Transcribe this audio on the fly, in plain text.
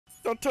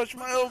Don't touch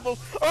my elbow.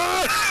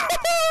 Ah!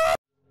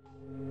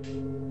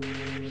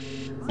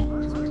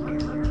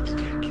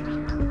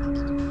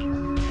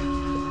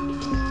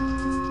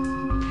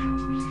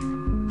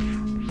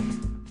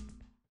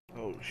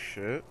 Oh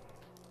shit.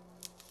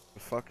 The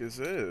fuck is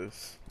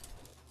this?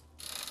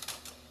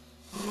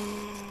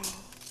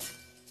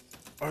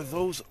 Are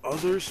those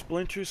other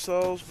Splinter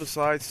cells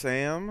besides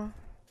Sam?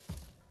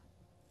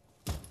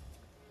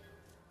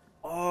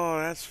 Oh,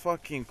 that's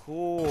fucking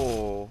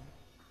cool.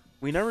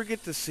 We never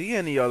get to see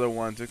any other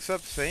ones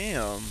except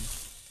Sam.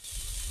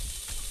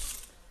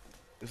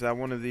 Is that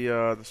one of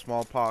the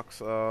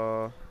smallpox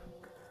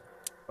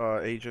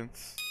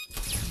agents?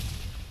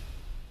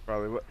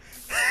 Probably what?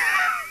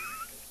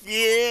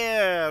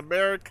 Yeah,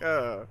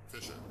 America.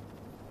 Fisher.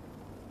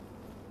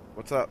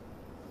 What's up?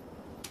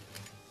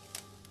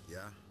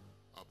 Yeah.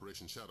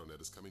 Operation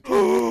ShadowNet is coming.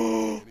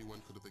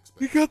 Anyone could have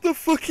expected. We got the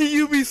fucking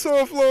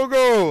Ubisoft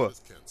logo.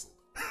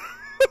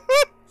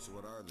 So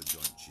what are the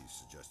Joint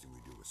Chiefs suggesting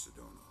we do with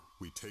Sadono?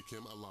 We take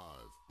him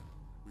alive.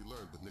 We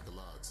learned with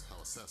Nicolaides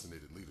how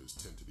assassinated leaders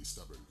tend to be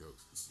stubborn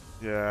ghosts.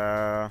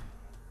 Yeah.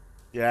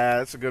 Yeah,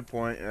 that's a good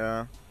point,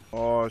 yeah.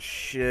 Oh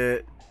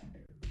shit.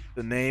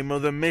 The name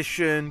of the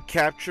mission,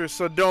 capture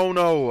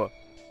Sadono.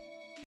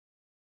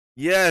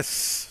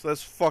 Yes,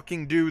 let's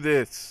fucking do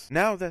this.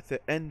 Now that the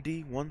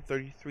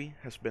ND-133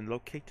 has been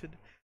located,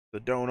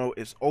 Sadono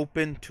is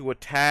open to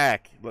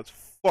attack. Let's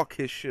fuck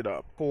his shit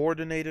up.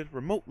 Coordinated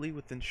remotely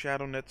within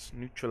ShadowNet's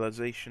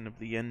neutralization of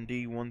the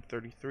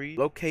ND-133,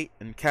 locate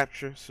and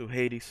capture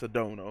Suhedi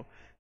Sadono.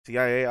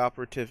 CIA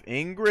operative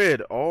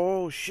Ingrid.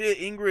 Oh shit,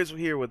 Ingrid's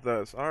here with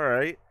us.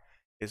 Alright.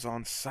 Is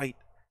on site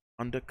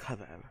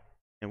undercover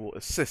and will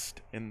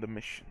assist in the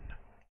mission.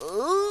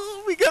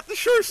 Oh, we got the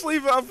short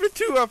sleeve outfit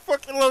too. I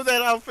fucking love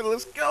that outfit.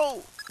 Let's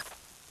go.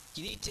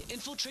 You need to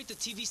infiltrate the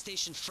TV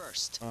station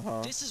first.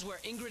 This is where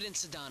Ingrid and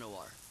Sadono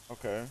are.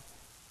 Okay.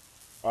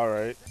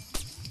 Alright.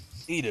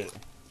 Eat it.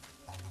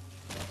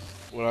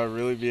 Would I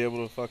really be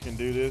able to fucking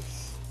do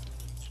this?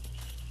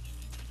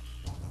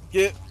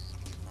 Get.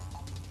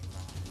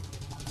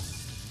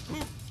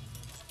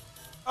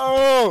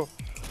 Oh!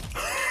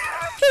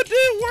 It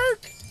didn't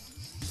work!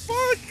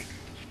 Fuck!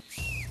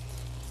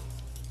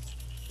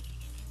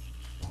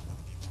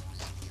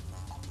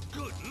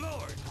 Good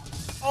lord!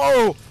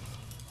 Oh!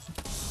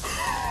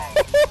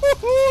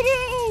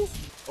 Oh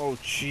no! Oh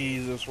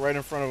Jesus, right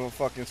in front of a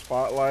fucking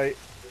spotlight.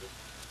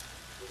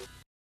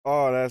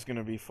 Oh, that's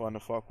gonna be fun to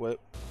fuck with.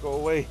 Go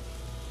away.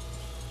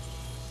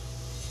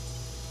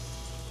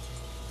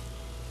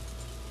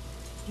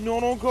 No,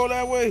 don't go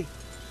that way.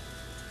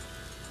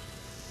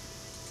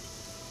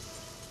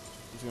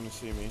 He's gonna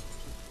see me.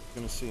 He's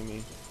gonna see me.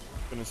 He's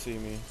gonna see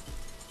me.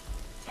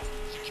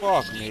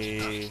 Fuck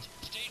me.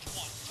 Stage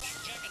 1. Flak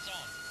jackets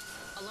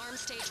on. Alarm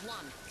stage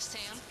 1.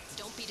 Sam,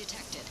 don't be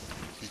detected.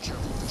 Be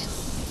careful, Fisher.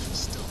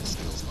 Stealth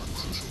skills are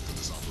crucial for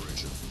this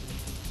operation.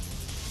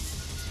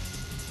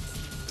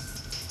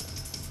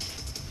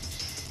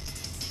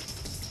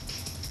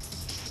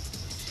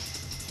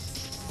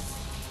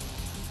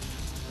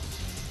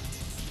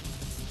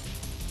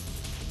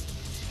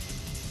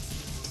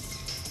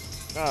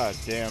 God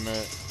damn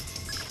it.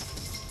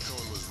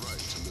 Cohen was right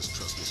to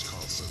mistrust Miss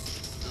Carlson.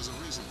 There's a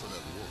reason for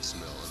that wolf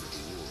smell under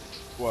the wool.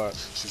 What?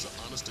 She's an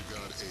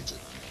honest-to-God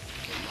agent.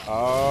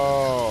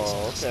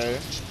 Oh, okay.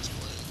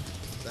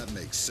 That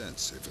makes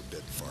sense if a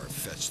bit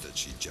far-fetched that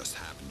she just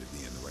happened to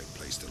be in the right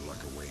place to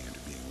luck her way into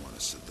being one of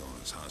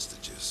Sadono's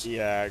hostages.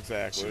 Yeah, She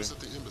exactly. was at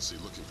the embassy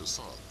looking for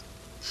Saab.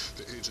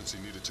 The agency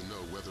needed to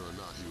know whether or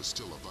not he was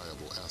still a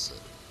viable asset.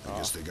 I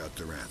guess they got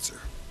their answer.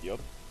 Yep.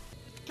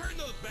 Turn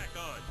those back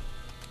on.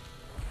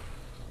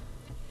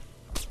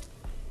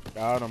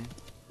 Got him.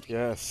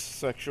 Yes,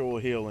 sexual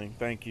healing.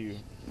 Thank you.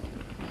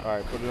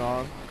 Alright, put it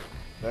on.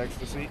 The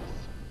ecstasy.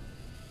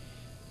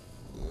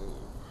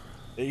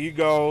 There you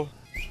go.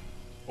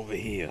 Over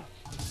here.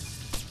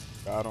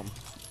 Got him.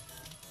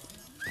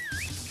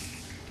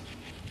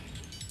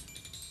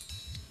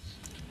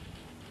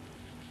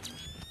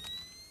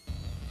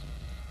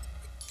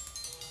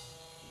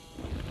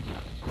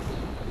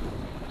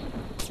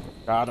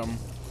 Got him.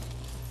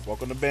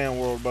 Welcome to Band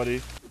World,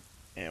 buddy.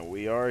 And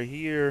we are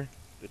here.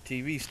 The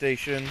TV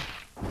station.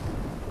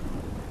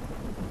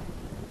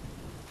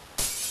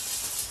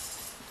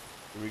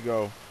 Here we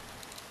go.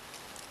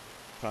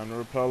 Time to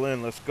rappel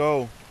in. Let's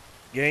go.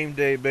 Game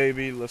day,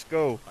 baby. Let's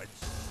go.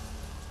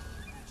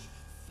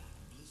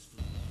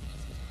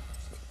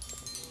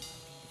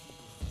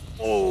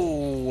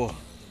 Oh,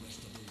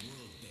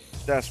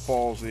 that's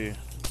ballsy.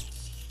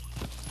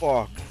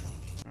 Fuck.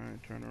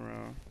 Alright, turn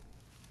around.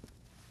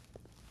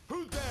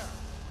 Who's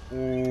there?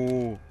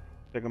 Ooh.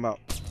 Take him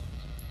out.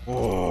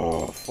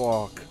 Oh,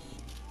 fuck.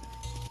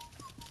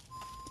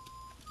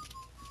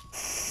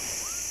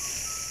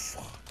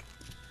 Fuck.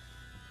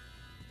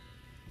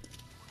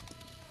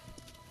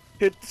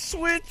 Hit the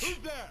switch. Who's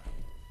there?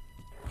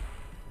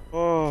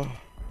 Oh.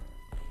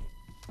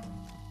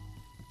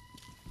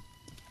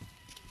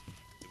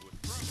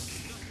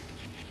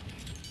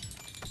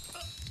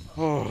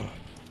 Oh.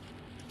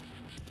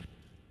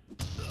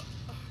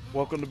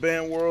 Welcome to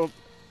Band World.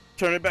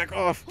 Turn it back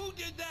off. Who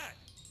did that?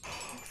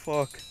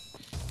 Fuck.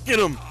 Get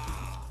him.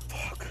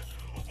 Fuck.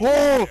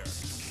 Oh!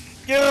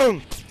 Get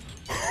him!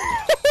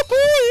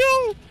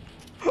 Yo!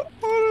 Oh,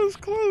 that was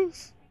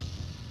close.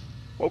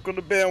 Welcome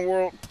to Band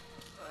World.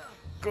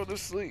 Go to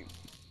sleep.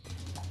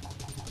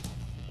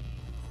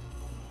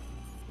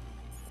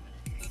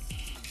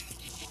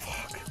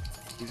 Fuck.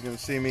 He's gonna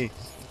see me.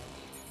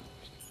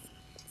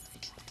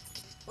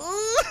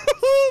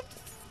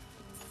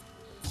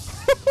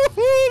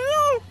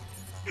 No!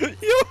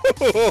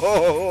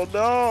 Yo!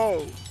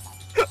 No!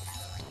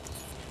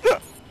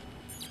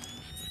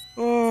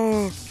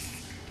 Oh,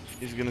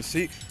 he's gonna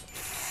see.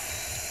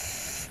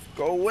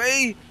 Go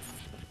away!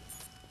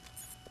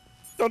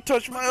 Don't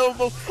touch my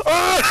elbow!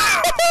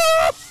 Ah!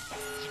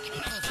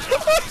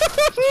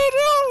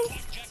 No!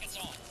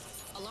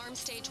 Alarm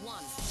stage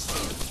 1.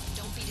 Sam,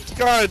 don't be detected.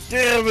 God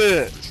damn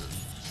it!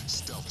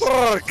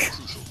 Fuck!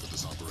 Crucial for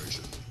this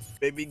operation.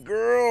 Baby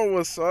girl,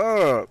 what's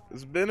up?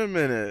 It's been a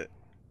minute.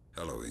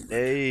 Hello, Ingrid.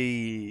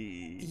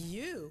 Hey.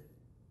 You?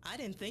 I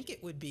didn't think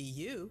it would be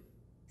you.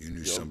 You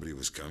knew somebody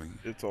was coming?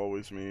 It's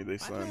always me, they I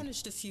say.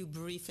 managed a few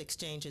brief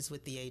exchanges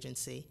with the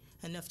agency,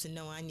 enough to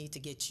know I need to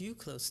get you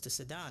close to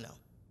Sadono.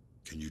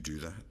 Can you do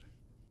that?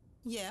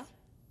 Yeah,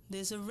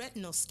 there's a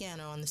retinal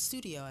scanner on the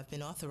studio I've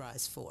been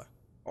authorized for.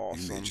 You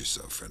Awesome. made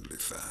yourself friendly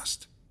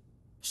fast.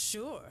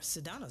 Sure,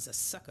 Sadono's a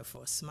sucker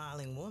for a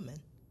smiling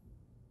woman.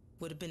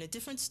 Would have been a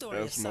different story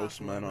if As most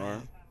Soft were men are.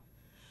 around.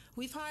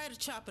 We've hired a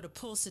chopper to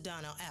pull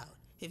Sadono out.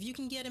 If you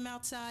can get him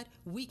outside,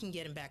 we can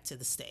get him back to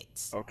the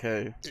States.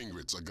 Okay.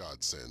 Ingrid's a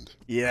godsend.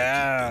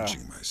 Yeah.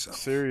 Pinching myself.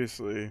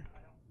 Seriously.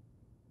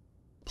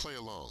 Play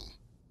along.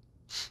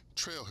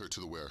 Trail her to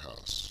the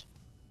warehouse.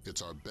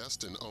 It's our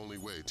best and only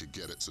way to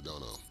get at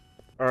Sadono.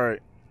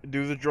 Alright.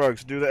 Do the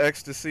drugs. Do the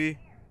ecstasy.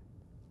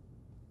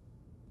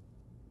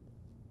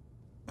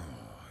 Oh,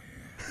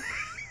 yeah.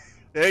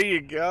 There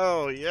you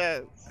go.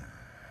 Yes.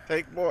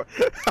 Take more.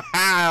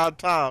 On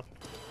top.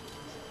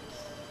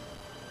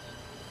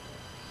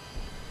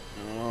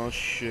 Oh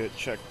shit.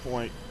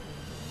 Checkpoint.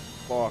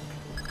 Fuck.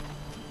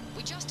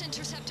 We just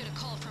intercepted a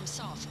call from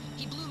Soft.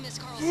 He blew Miss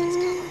Carlson's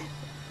cover.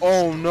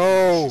 Oh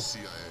no.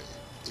 CIA.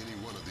 Any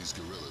one of these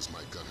guerrillas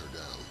might gun her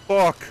down.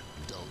 Fuck.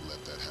 Don't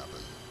let that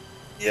happen.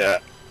 Yeah.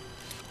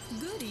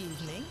 Good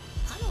evening.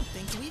 I don't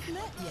think we've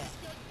met yet.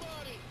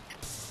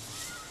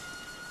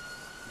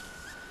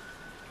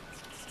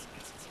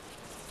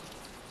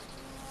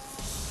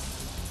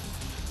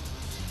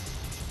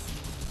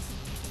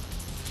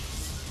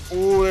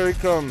 Oh, there he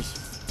comes.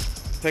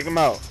 Take him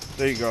out.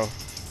 There you go.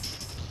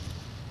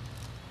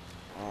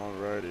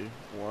 Alrighty.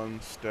 One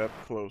step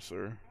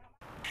closer.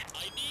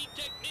 I need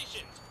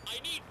technicians. I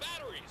need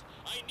batteries.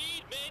 I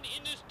need men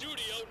in the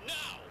studio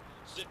now.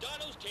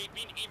 Sadono's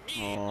taping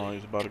immediately. Oh,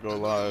 he's about to go I know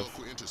live.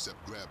 local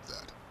intercept grabbed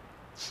that.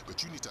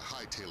 But you need to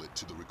hightail it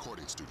to the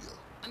recording studio.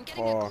 I'm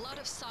getting a Fuck. glut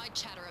of side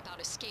chatter about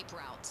escape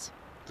routes.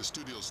 The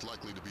studio's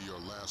likely to be your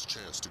last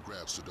chance to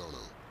grab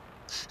Sadono.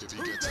 If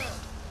he gets out,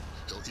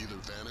 he'll either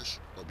vanish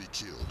or be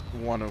killed.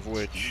 One of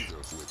which. Neither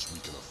of which we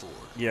can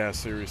afford. Yeah,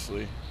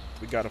 seriously.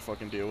 We gotta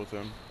fucking deal with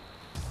him.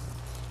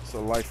 It's a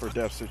life or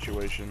death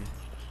situation.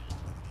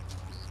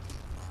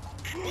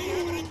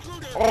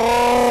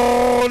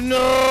 Oh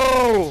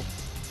no!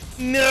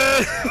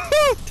 No!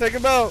 Take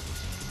him out!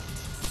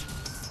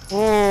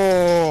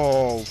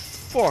 Oh,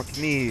 fuck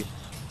me.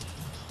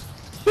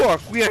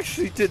 Fuck, we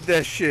actually did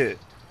that shit.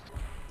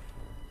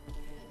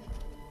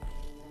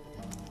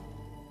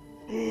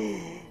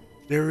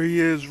 There he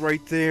is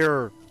right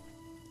there.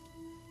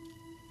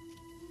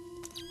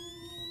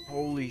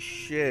 Holy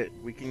shit.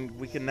 We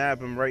can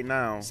nab him right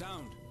now.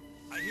 Sound.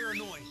 I hear a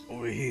noise.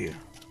 Over here.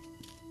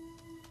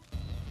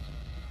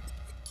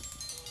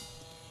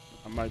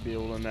 I might be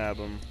able to nab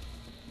him.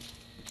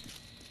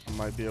 I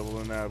might be able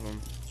to nab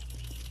him.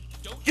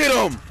 Don't Get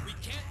him! We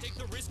can't take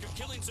the risk of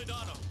killing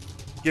Sadono.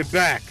 Get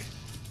back.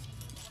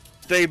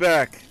 Stay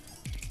back.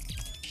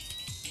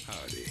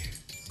 Howdy.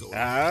 Go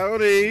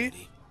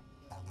Howdy.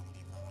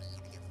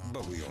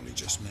 But we only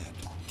just met.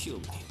 Kill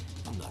me.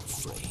 I'm not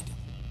afraid.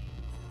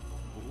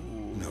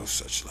 No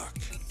such luck.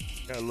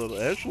 Got a little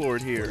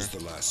edgelord here. Where's the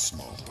last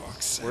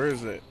smallpox sample? Where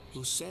is it?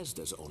 Who says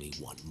there's only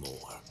one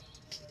more?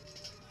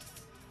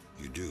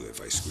 You do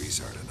if I squeeze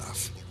hard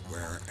enough.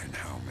 Where and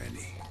how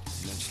many?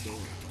 Next door,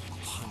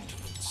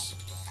 hundreds.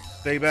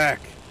 Stay back.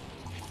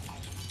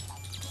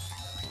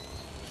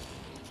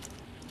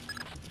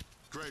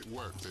 Great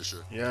work,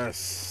 Fisher.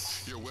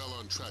 Yes. You're well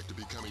on track to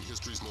becoming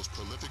history's most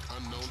prolific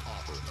unknown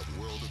author of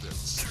world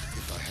events.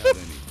 If I had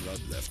any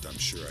blood left, I'm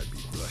sure I'd be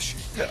blushing.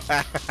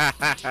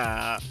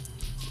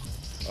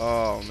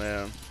 Oh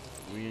man.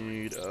 We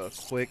need a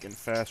quick and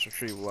fast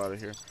retrieval out of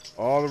here.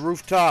 Oh, the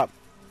rooftop.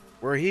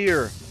 We're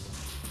here.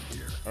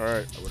 Here.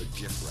 Alright. I would have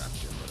gift wrapped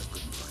him, but I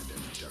couldn't find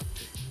any duct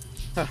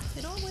tape.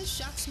 It always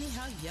shocks me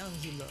how young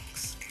he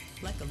looks.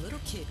 Like a little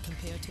kid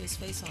compared to his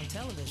face on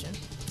television.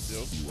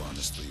 You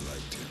honestly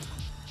liked him.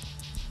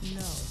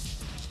 No.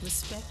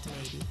 Respect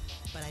maybe,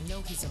 but I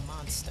know he's a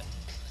monster.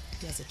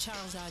 He has a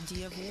child's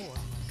idea of war.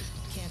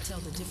 Can't tell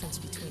the difference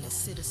between a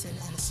citizen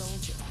and a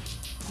soldier.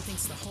 He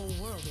thinks the whole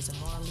world is a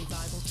morally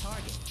viable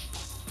target.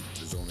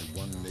 There's only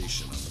one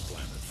nation on the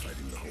planet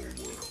fighting the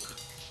whole world.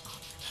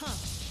 Huh.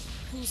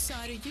 Whose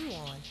side are you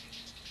on?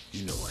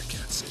 You know I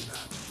can't say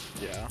that.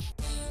 Yeah.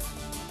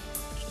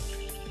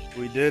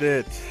 We did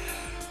it.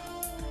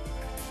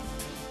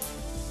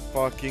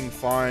 Fucking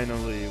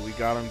finally. We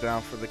got him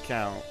down for the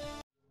count.